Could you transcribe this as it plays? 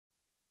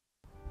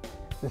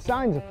The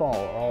signs of fall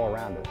are all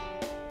around us.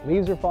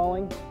 Leaves are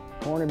falling,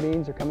 corn and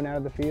beans are coming out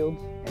of the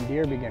fields, and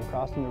deer begin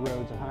crossing the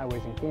roads and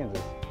highways in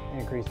Kansas in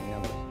increasing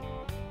numbers.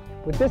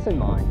 With this in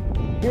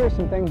mind, here are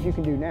some things you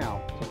can do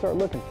now to start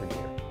looking for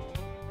deer.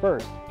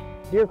 First,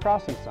 deer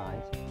crossing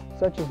signs,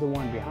 such as the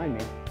one behind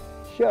me,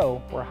 show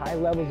where high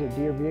levels of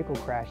deer vehicle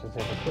crashes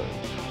have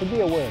occurred, so be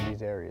aware of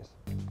these areas.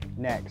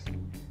 Next,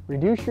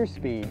 reduce your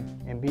speed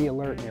and be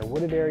alert near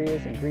wooded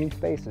areas and green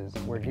spaces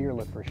where deer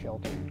look for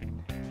shelter.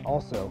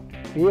 Also,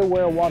 be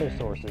aware of water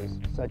sources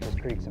such as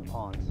creeks and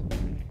ponds.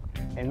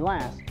 And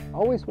last,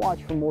 always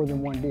watch for more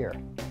than one deer,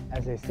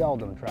 as they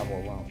seldom travel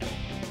alone.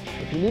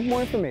 If you need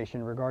more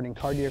information regarding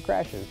car deer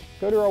crashes,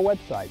 go to our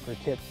website for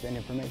tips and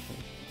information.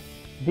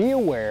 Be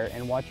aware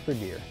and watch for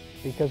deer,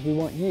 because we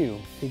want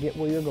you to get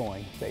where you're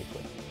going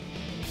safely.